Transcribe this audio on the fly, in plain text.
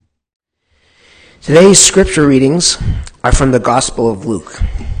Today's scripture readings are from the Gospel of Luke,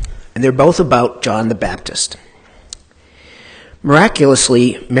 and they're both about John the Baptist.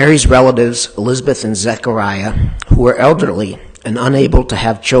 Miraculously, Mary's relatives, Elizabeth and Zechariah, who were elderly and unable to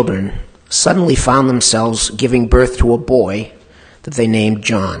have children, suddenly found themselves giving birth to a boy that they named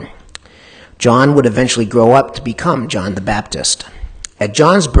John. John would eventually grow up to become John the Baptist. At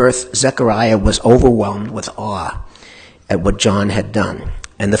John's birth, Zechariah was overwhelmed with awe at what John had done.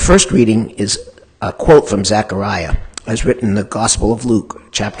 And the first reading is a quote from Zechariah, as written in the Gospel of Luke,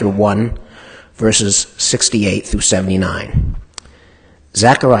 chapter 1, verses 68 through 79.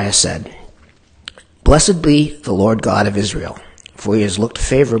 Zechariah said, "Blessed be the Lord God of Israel, for he has looked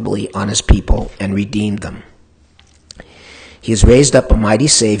favorably on his people and redeemed them. He has raised up a mighty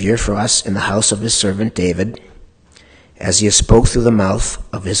Savior for us in the house of his servant David, as he has spoke through the mouth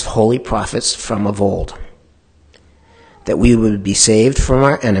of his holy prophets from of old, that we would be saved from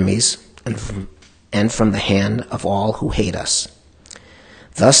our enemies and from the hand of all who hate us.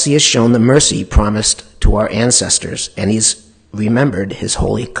 Thus he has shown the mercy promised to our ancestors, and he's remembered his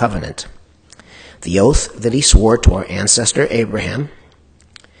holy covenant, the oath that he swore to our ancestor Abraham,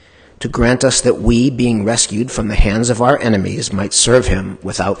 to grant us that we, being rescued from the hands of our enemies, might serve him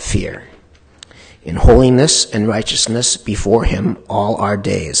without fear, in holiness and righteousness before him all our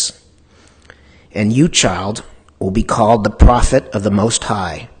days. And you, child, will be called the prophet of the Most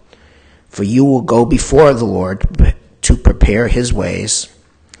High, for you will go before the Lord to prepare his ways,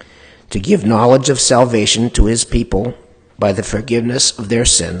 to give knowledge of salvation to his people by the forgiveness of their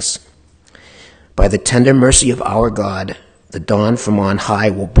sins. By the tender mercy of our God, the dawn from on high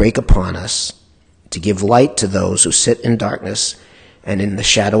will break upon us, to give light to those who sit in darkness and in the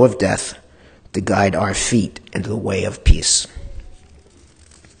shadow of death, to guide our feet into the way of peace."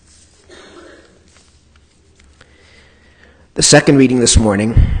 The second reading this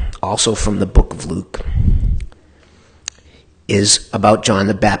morning, also from the book of Luke, is about John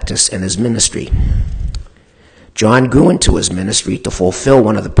the Baptist and his ministry. John grew into his ministry to fulfill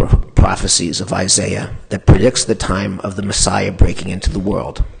one of the prophecies of Isaiah that predicts the time of the Messiah breaking into the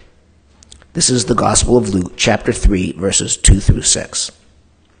world. This is the Gospel of Luke, chapter 3, verses 2 through 6.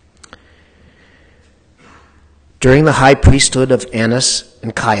 During the high priesthood of Annas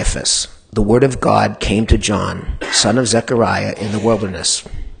and Caiaphas, the word of God came to John, son of Zechariah, in the wilderness.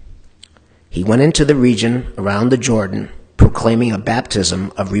 He went into the region around the Jordan, proclaiming a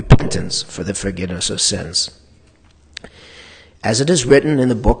baptism of repentance for the forgiveness of sins. As it is written in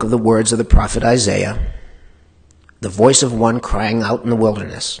the book of the words of the prophet Isaiah, the voice of one crying out in the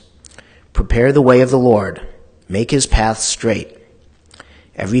wilderness, "Prepare the way of the Lord, make his path straight.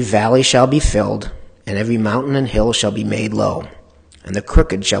 Every valley shall be filled, and every mountain and hill shall be made low, and the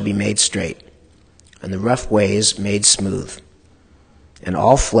crooked shall be made straight, and the rough ways made smooth. And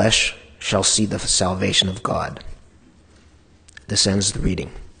all flesh shall see the salvation of God." This ends the reading.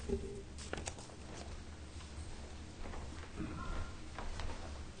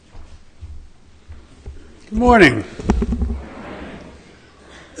 Good morning.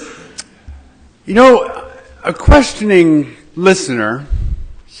 You know, a questioning listener,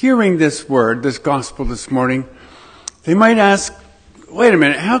 hearing this word, this gospel this morning, they might ask, wait a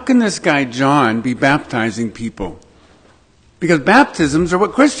minute, how can this guy John be baptizing people? Because baptisms are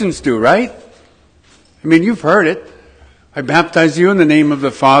what Christians do, right? I mean, you've heard it. I baptize you in the name of the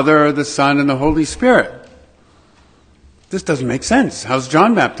Father, the Son, and the Holy Spirit. This doesn't make sense. How's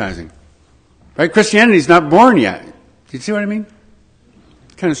John baptizing? Right? Christianity's not born yet. Do you see what I mean?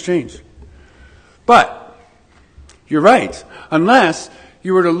 It's kind of strange. But you're right. Unless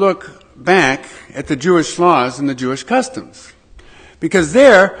you were to look back at the Jewish laws and the Jewish customs. Because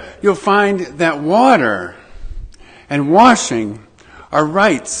there you'll find that water and washing are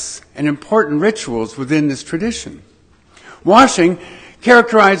rites and important rituals within this tradition. Washing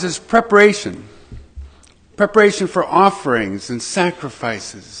characterizes preparation for offerings and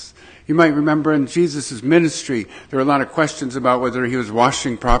sacrifices. You might remember in Jesus' ministry, there were a lot of questions about whether he was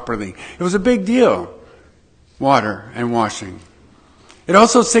washing properly. It was a big deal, water and washing. It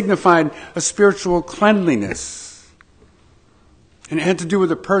also signified a spiritual cleanliness. And it had to do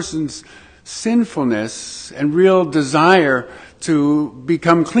with a person's sinfulness and real desire to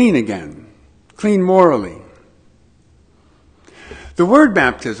become clean again, clean morally. The word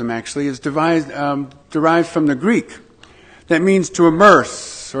baptism actually is derived from the Greek. That means to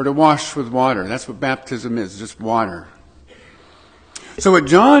immerse or to wash with water. That's what baptism is, just water. So what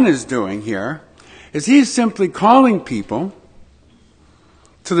John is doing here is he's simply calling people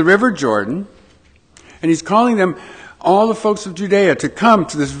to the River Jordan, and he's calling them, all the folks of Judea, to come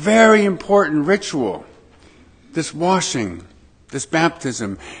to this very important ritual, this washing this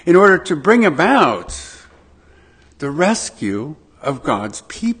baptism, in order to bring about the rescue of God's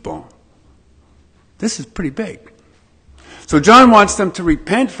people. This is pretty big. So John wants them to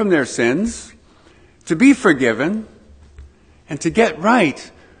repent from their sins, to be forgiven, and to get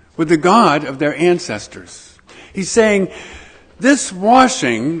right with the God of their ancestors. He's saying, this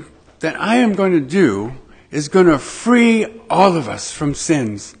washing that I am going to do is going to free all of us from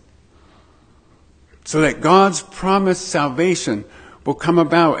sins, so that God's promised salvation will come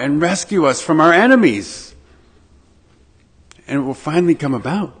about and rescue us from our enemies. And it will finally come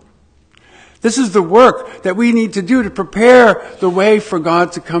about. This is the work that we need to do to prepare the way for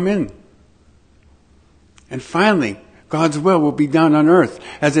God to come in. And finally, God's will be done on earth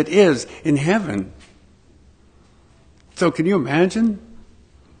as it is in heaven. So can you imagine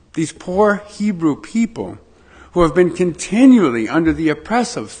these poor Hebrew people who have been continually under the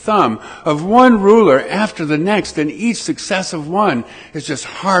oppressive thumb of one ruler after the next, and each successive one is just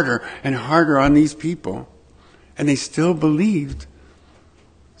harder and harder on these people. And they still believed.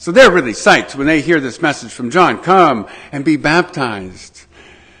 So they're really psyched when they hear this message from John, come and be baptized.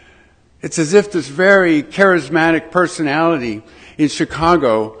 It's as if this very charismatic personality in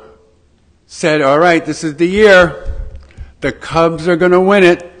Chicago said, all right, this is the year. The Cubs are going to win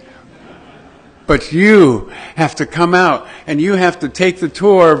it. But you have to come out and you have to take the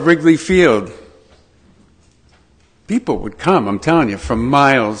tour of Wrigley Field. People would come, I'm telling you, from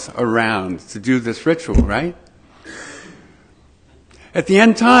miles around to do this ritual, right? At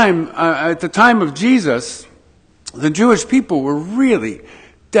the time of Jesus, the Jewish people were really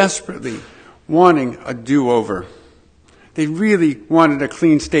desperately wanting a do-over. They really wanted a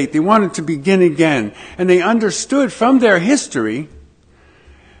clean state. They wanted to begin again. And they understood from their history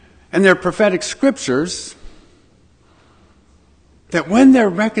and their prophetic scriptures that when they're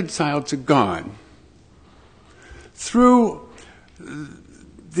reconciled to God through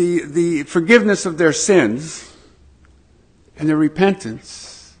the forgiveness of their sins and their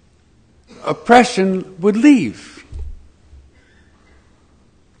repentance, oppression would leave.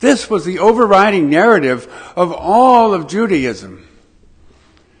 This was the overriding narrative of all of Judaism,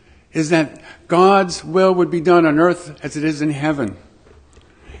 is that God's will would be done on earth as it is in heaven.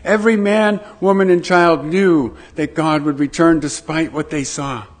 Every man, woman, and child knew that God would return despite what they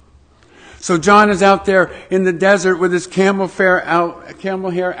saw. So John is out there in the desert with his camel hair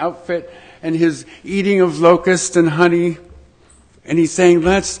outfit and his eating of locusts and honey. And he's saying,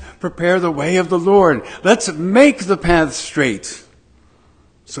 let's prepare the way of the Lord. Let's make the path straight.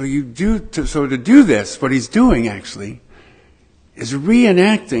 So to do this, what he's doing actually is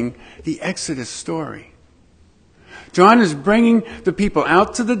reenacting the Exodus story. John is bringing the people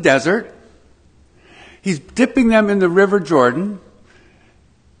out to the desert. He's dipping them in the river Jordan.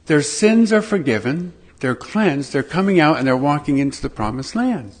 Their sins are forgiven. They're cleansed. They're coming out and they're walking into the promised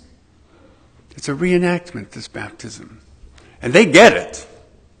land. It's a reenactment, this baptism. And they get it.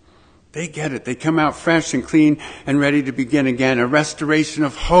 They get it. They come out fresh and clean and ready to begin again. A restoration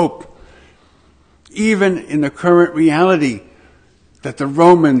of hope. Even in the current reality that the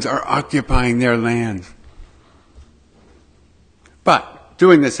Romans are occupying their land. But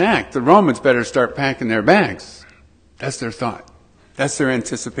doing this act, the Romans better start packing their bags. That's their thought. That's their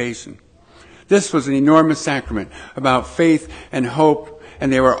anticipation. This was an enormous sacrament about faith and hope,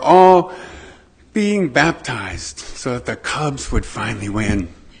 and they were all being baptized so that the Cubs would finally win.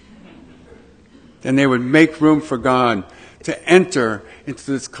 And they would make room for God to enter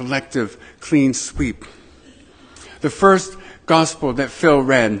into this collective clean sweep. The first gospel that Phil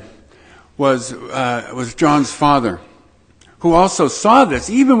read was John's father, who also saw this.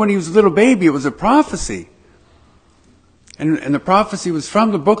 Even when he was a little baby, it was a prophecy. And the prophecy was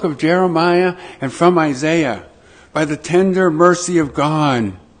from the book of Jeremiah and from Isaiah. By the tender mercy of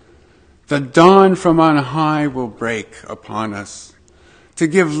God, the dawn from on high will break upon us, to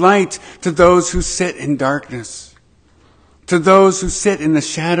give light to those who sit in darkness, to those who sit in the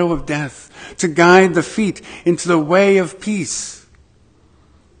shadow of death, to guide the feet into the way of peace.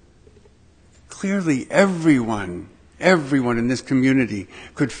 Clearly, everyone in this community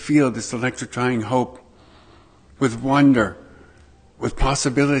could feel this electrifying hope with wonder, with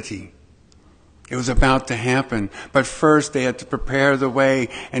possibility. It was about to happen. But first they had to prepare the way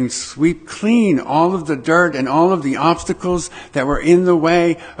and sweep clean all of the dirt and all of the obstacles that were in the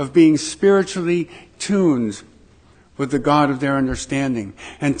way of being spiritually tuned with the God of their understanding.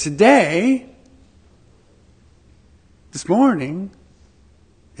 And today, this morning,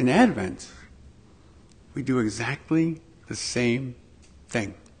 in Advent, we do exactly the same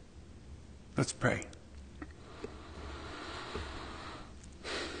thing. Let's pray.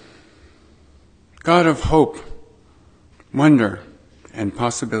 God of hope, wonder, and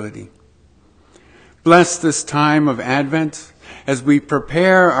possibility. Bless this time of Advent as we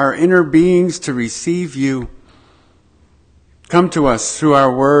prepare our inner beings to receive you. Come to us through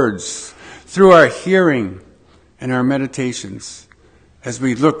our words, through our hearing and our meditations, as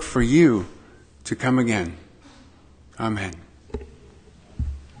we look for you to come again. Amen.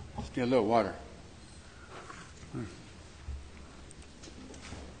 Let's get a little water.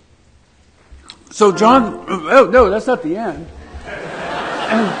 So John, oh no, that's not the end.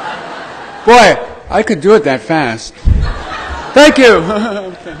 Boy, I could do it that fast. Thank you.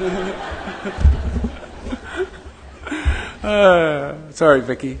 Sorry,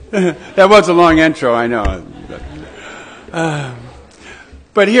 Vicky. That was a long intro, I know.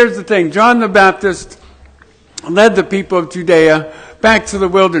 But here's the thing. John the Baptist led the people of Judea back to the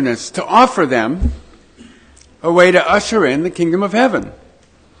wilderness to offer them a way to usher in the kingdom of heaven.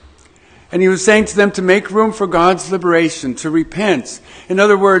 And he was saying to them to make room for God's liberation, to repent. In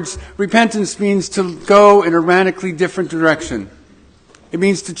other words, repentance means to go in a radically different direction. It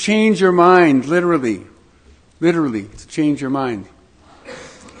means to change your mind, literally, to change your mind.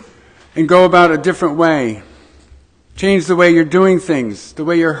 And go about a different way. Change the way you're doing things, the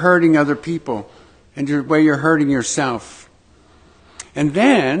way you're hurting other people, and the way you're hurting yourself. And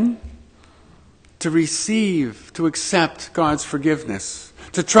then to receive, to accept God's forgiveness.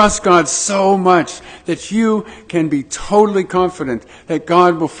 To trust God so much that you can be totally confident that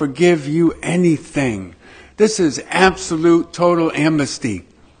God will forgive you anything. This is absolute, total amnesty.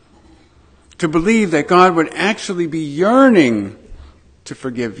 To believe that God would actually be yearning to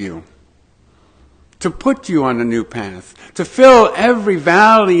forgive you. To put you on a new path. To fill every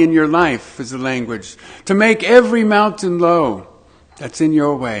valley in your life, is the language. To make every mountain low that's in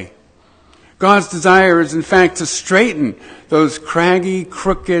your way. God's desire is, in fact, to straighten those craggy,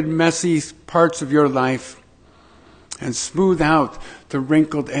 crooked, messy parts of your life and smooth out the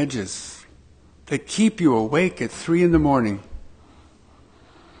wrinkled edges that keep you awake at 3 a.m.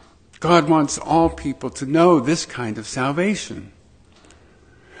 God wants all people to know this kind of salvation.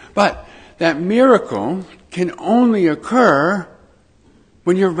 But that miracle can only occur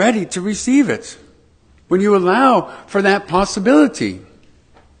when you're ready to receive it, when you allow for that possibility.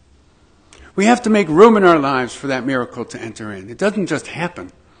 We have to make room in our lives for that miracle to enter in. It doesn't just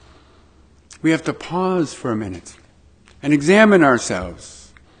happen. We have to pause for a minute and examine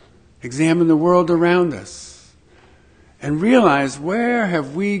ourselves, examine the world around us, and realize, where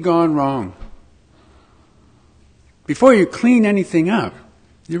have we gone wrong? Before you clean anything up,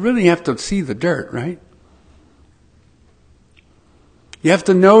 you really have to see the dirt, right? You have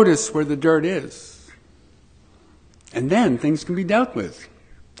to notice where the dirt is. And then things can be dealt with.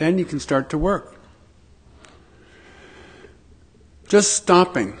 Then you can start to work. Just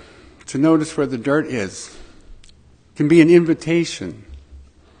stopping to notice where the dirt is can be an invitation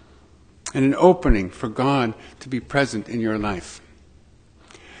and an opening for God to be present in your life.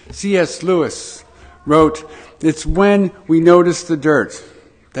 C.S. Lewis wrote, "It's when we notice the dirt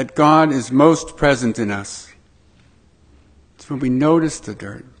that God is most present in us." It's when we notice the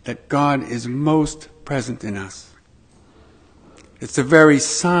dirt that God is most present in us. It's the very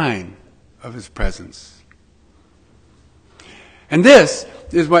sign of His presence. And this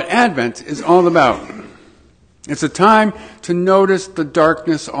is what Advent is all about. It's a time to notice the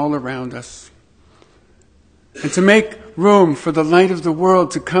darkness all around us and to make room for the light of the world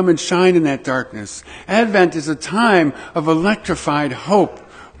to come and shine in that darkness. Advent is a time of electrified hope,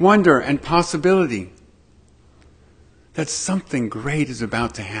 wonder, and possibility that something great is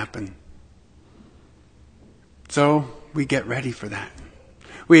about to happen. So we get ready for that.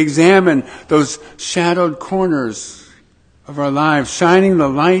 We examine those shadowed corners of our lives, shining the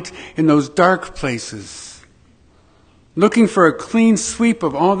light in those dark places, looking for a clean sweep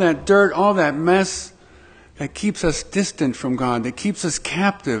of all that dirt, all that mess that keeps us distant from God, that keeps us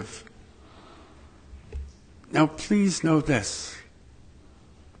captive. Now, please know this.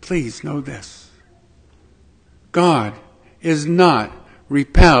 Please know this. God is not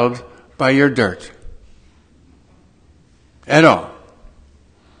repelled by your dirt. At all.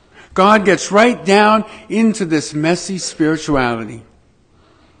 God gets right down into this messy spirituality.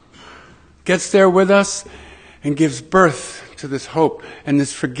 Gets there with us and gives birth to this hope and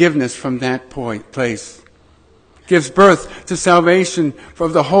this forgiveness from that place. Gives birth to salvation for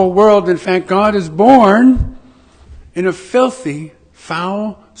the whole world. In fact, God is born in a filthy,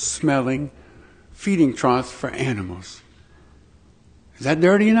 foul-smelling feeding trough for animals. Is that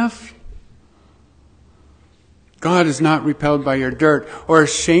dirty enough? God is not repelled by your dirt or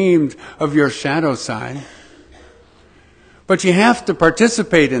ashamed of your shadow side. But you have to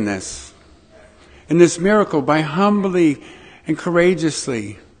participate in this. in this miracle by humbly and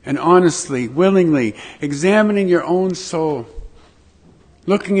courageously and honestly, willingly examining your own soul,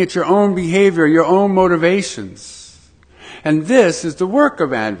 looking at your own behavior, your own motivations. And this is the work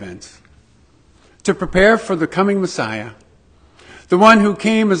of Advent, to prepare for the coming Messiah, the one who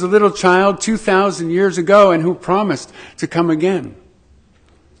came as a little child 2,000 years ago and who promised to come again.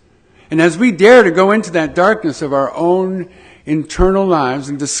 And as we dare to go into that darkness of our own internal lives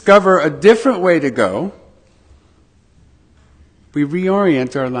and discover a different way to go, we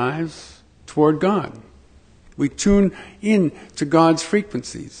reorient our lives toward God. We tune in to God's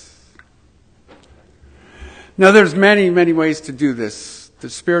frequencies. Now there's many, many ways to do this. The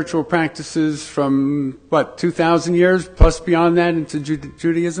spiritual practices from, 2,000 years plus beyond that into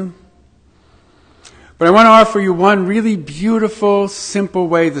Judaism. But I want to offer you one really beautiful, simple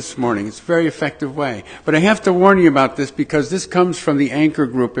way this morning. It's a very effective way. But I have to warn you about this because this comes from the Anchor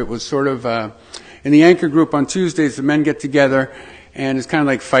Group. It was sort of, in the Anchor Group on Tuesdays, the men get together and it's kind of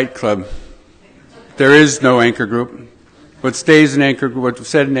like Fight Club. There is no Anchor Group. What stays in Anchor Group, what's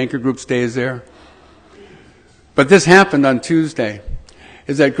said in Anchor Group stays there. But this happened on Tuesday.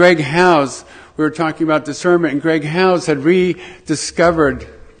 Is that Greg Howes, we were talking about discernment, and Greg Howes had rediscovered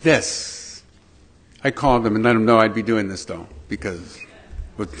this. I called him and let him know I'd be doing this, though, because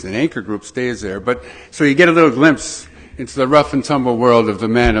what's an Anchor Group stays there. But so you get a little glimpse into the rough and tumble world of the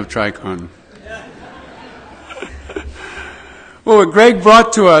man of Tricon. Well, what Greg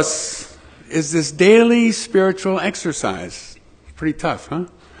brought to us is this daily spiritual exercise. Pretty tough, huh?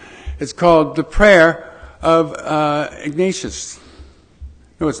 It's called the prayer of Ignatius.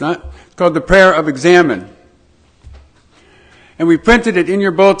 No, it's not. It's called the prayer of examine. And we printed it in your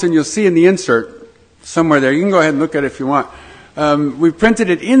bulletin. You'll see in the insert somewhere there. You can go ahead and look at it if you want. We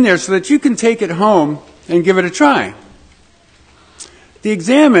printed it in there so that you can take it home and give it a try. The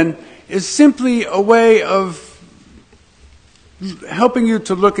examine is simply a way of helping you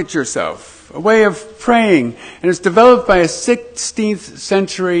to look at yourself, a way of praying. And it's developed by a 16th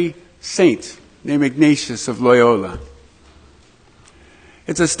century saint named Ignatius of Loyola.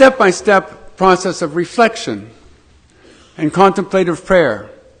 It's a step-by-step process of reflection and contemplative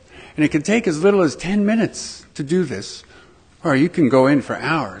prayer. And it can take as little as 10 minutes to do this, or you can go in for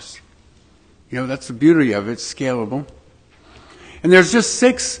hours. You know, that's the beauty of it. It's scalable. And there's just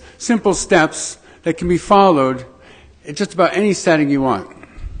 6 simple steps that can be followed in just about any setting you want.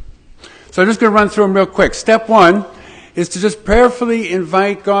 So I'm just going to run through them real quick. Step 1 is to just prayerfully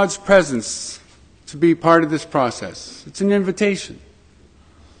invite God's presence to be part of this process. It's an invitation.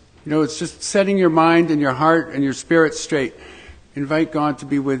 You know, it's just setting your mind and your heart and your spirit straight. Invite God to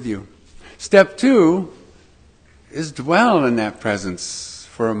be with you. Step 2 is dwell in that presence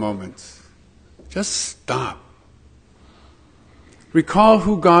for a moment. Just stop. Recall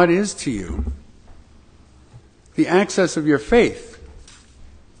who God is to you. The access of your faith.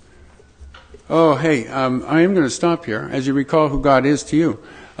 Oh, hey, I am going to stop here as you recall who God is to you.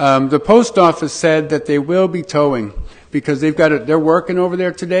 The post office said that they will be towing because they're working over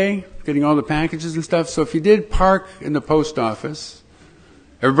there today, getting all the packages and stuff. So if you did park in the post office,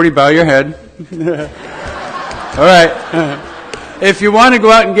 everybody bow your head. All right. If you want to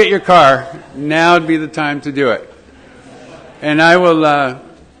go out and get your car, now would be the time to do it. And I will,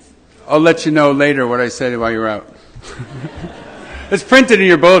 I'll let you know later what I said while you're out. It's printed in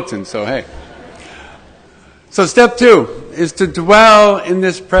your bulletin, so hey. So step 2 is to dwell in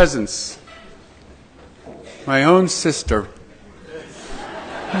this presence. My own sister.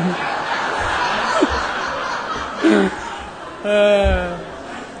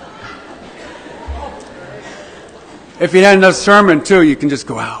 If you had enough sermon too, you can just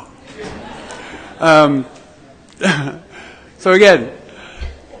go out. So again,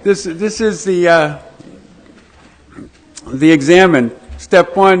 this is the examine.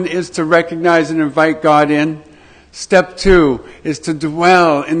 Step 1 is to recognize and invite God in. Step 2 is to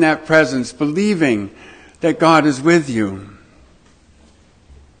dwell in that presence, believing that God is with you.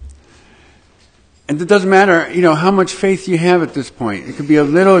 And it doesn't matter, how much faith you have at this point. It could be a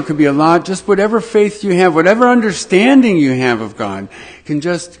little, it could be a lot. Just whatever faith you have, whatever understanding you have of God can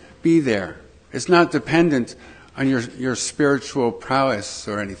just be there. It's not dependent on your spiritual prowess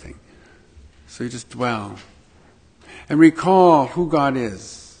or anything. So you just dwell. And recall who God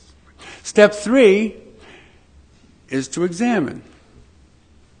is. Step 3 is to examine.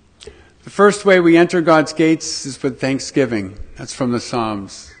 The first way we enter God's gates is with thanksgiving. That's from the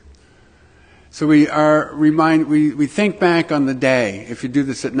Psalms. So we think back on the day. If you do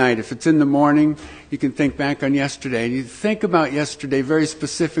this at night, if it's in the morning, you can think back on yesterday. And you think about yesterday very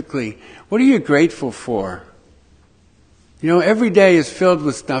specifically. What are you grateful for? Every day is filled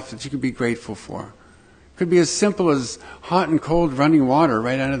with stuff that you can be grateful for. could be as simple as hot and cold running water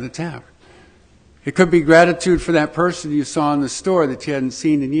right out of the tap. It could be gratitude for that person you saw in the store that you hadn't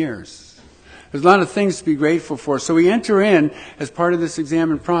seen in years. There's a lot of things to be grateful for. So we enter in, as part of this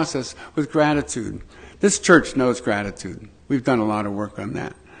examine process, with gratitude. This church knows gratitude. We've done a lot of work on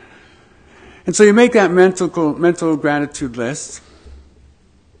that. And so you make that mental gratitude list,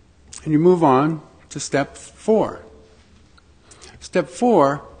 and you move on to step 4. Step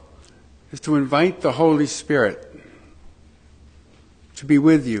 4 is to invite the Holy Spirit to be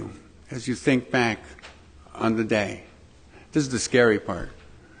with you as you think back on the day. This is the scary part.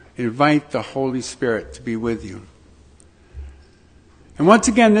 Invite the Holy Spirit to be with you. And once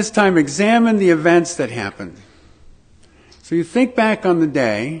again, this time, examine the events that happened. So you think back on the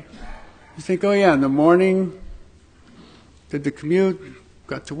day. You think, oh yeah, in the morning, did the commute,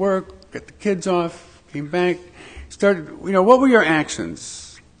 got to work, got the kids off, came back, started, what were your actions?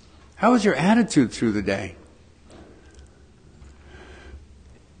 How was your attitude through the day?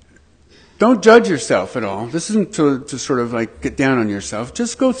 Don't judge yourself at all. This isn't to sort of like get down on yourself.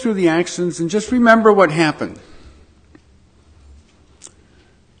 Just go through the actions and just remember what happened.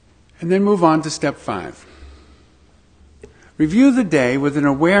 And then move on to step 5. Review the day with an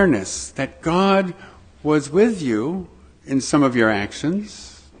awareness that God was with you in some of your actions.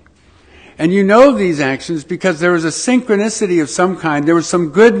 And you know these actions because there was a synchronicity of some kind. There was some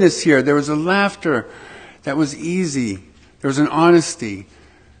goodness here. There was a laughter that was easy. There was an honesty.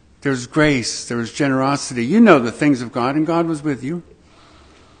 There was grace. There was generosity. You know the things of God, and God was with you.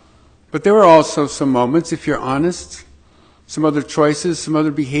 But there were also some moments, if you're honest, some other choices, some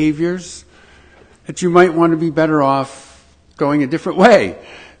other behaviors that you might want to be better off going a different way.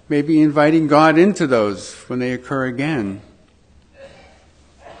 Maybe inviting God into those when they occur again.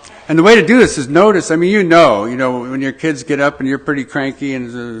 And the way to do this is notice. When your kids get up and you're pretty cranky and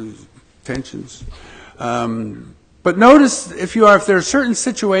there's tensions. But notice if there are certain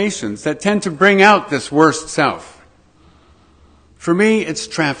situations that tend to bring out this worst self. For me, it's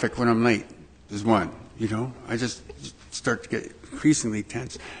traffic when I'm late is one. I just start to get increasingly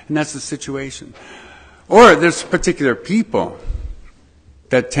tense. And that's the situation. Or there's particular people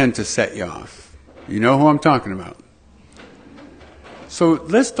that tend to set you off. You know who I'm talking about. So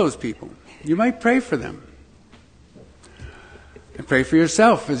list those people. You might pray for them. And pray for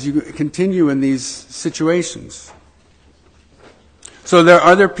yourself as you continue in these situations. So there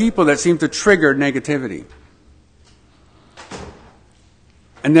are other people that seem to trigger negativity.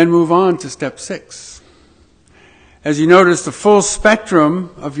 And then move on to step 6. As you notice the full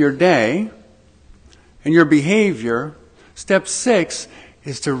spectrum of your day and your behavior, step 6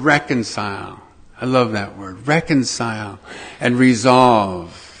 is to reconcile. I love that word. Reconcile and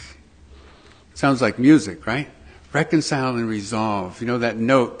resolve. Sounds like music, right? Reconcile and resolve. That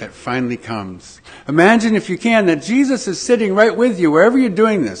note that finally comes. Imagine, if you can, that Jesus is sitting right with you, wherever you're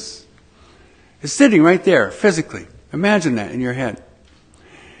doing this. Is sitting right there, physically. Imagine that in your head.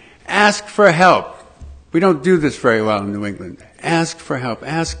 Ask for help. We don't do this very well in New England. Ask for help.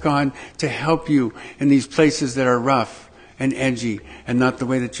 Ask God to help you in these places that are rough and edgy and not the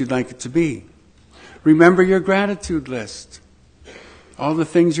way that you'd like it to be. Remember your gratitude list. All the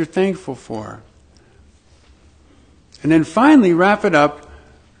things you're thankful for. And then finally wrap it up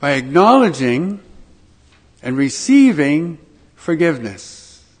by acknowledging and receiving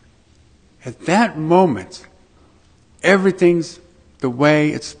forgiveness. At that moment, everything's the way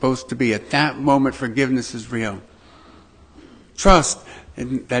it's supposed to be. At that moment, forgiveness is real. Trust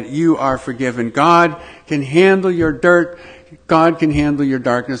that you are forgiven. God can handle your dirt. God can handle your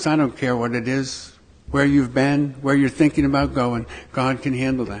darkness. I don't care what it is, where you've been, where you're thinking about going. God can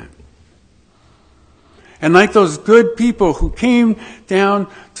handle that. And like those good people who came down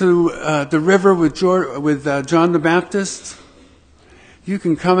to the river with John the Baptist, you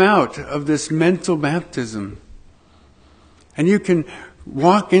can come out of this mental baptism. And you can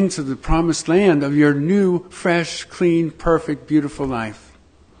walk into the promised land of your new, fresh, clean, perfect, beautiful life.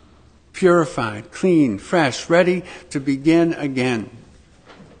 Purified, clean, fresh, ready to begin again.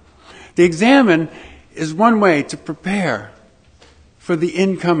 The examine is one way to prepare for the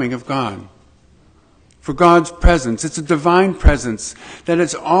incoming of God. For God's presence. It's a divine presence that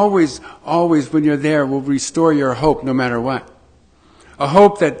it's always when you're there will restore your hope no matter what. A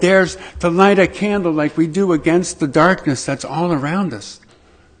hope that dares to light a candle like we do against the darkness that's all around us.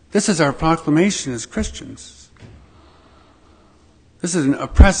 This is our proclamation as Christians. This is an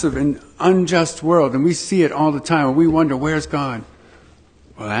oppressive and unjust world, and we see it all the time, and we wonder, where's God?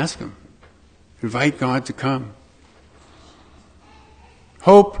 Well, ask Him. Invite God to come.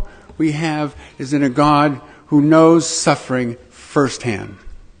 Hope we have is in a God who knows suffering firsthand.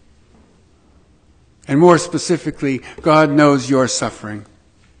 And more specifically, God knows your suffering,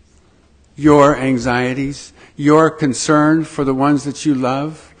 your anxieties, your concern for the ones that you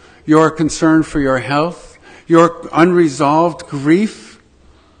love, your concern for your health, your unresolved grief.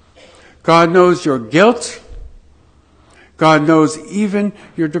 God knows your guilt. God knows even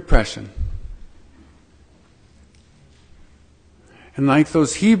your depression. And like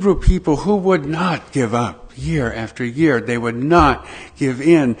those Hebrew people who would not give up year after year, they would not give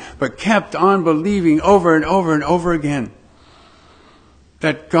in, but kept on believing over and over and over again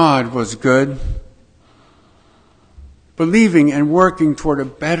that God was good, believing and working toward a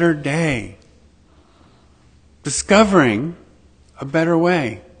better day, discovering a better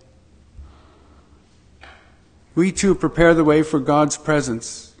way. We too prepare the way for God's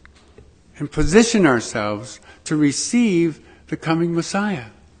presence and position ourselves to receive the coming Messiah.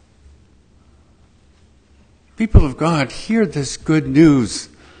 People of God, hear this good news.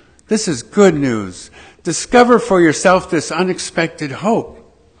 This is good news. Discover for yourself this unexpected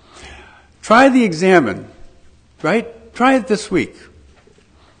hope. Try the examine, right? Try it this week.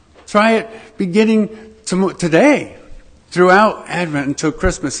 Try it beginning today, throughout Advent until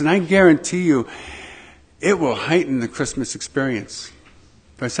Christmas, and I guarantee you, it will heighten the Christmas experience.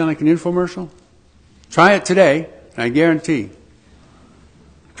 Do I sound like an infomercial? Try it today, and I guarantee.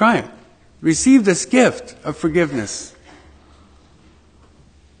 Try it. Receive this gift of forgiveness.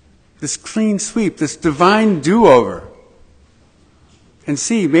 This clean sweep, this divine do-over. And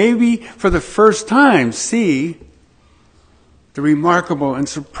see, maybe for the first time, see the remarkable and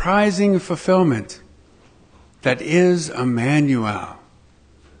surprising fulfillment that is Emmanuel,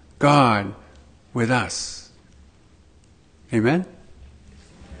 God with us. Amen?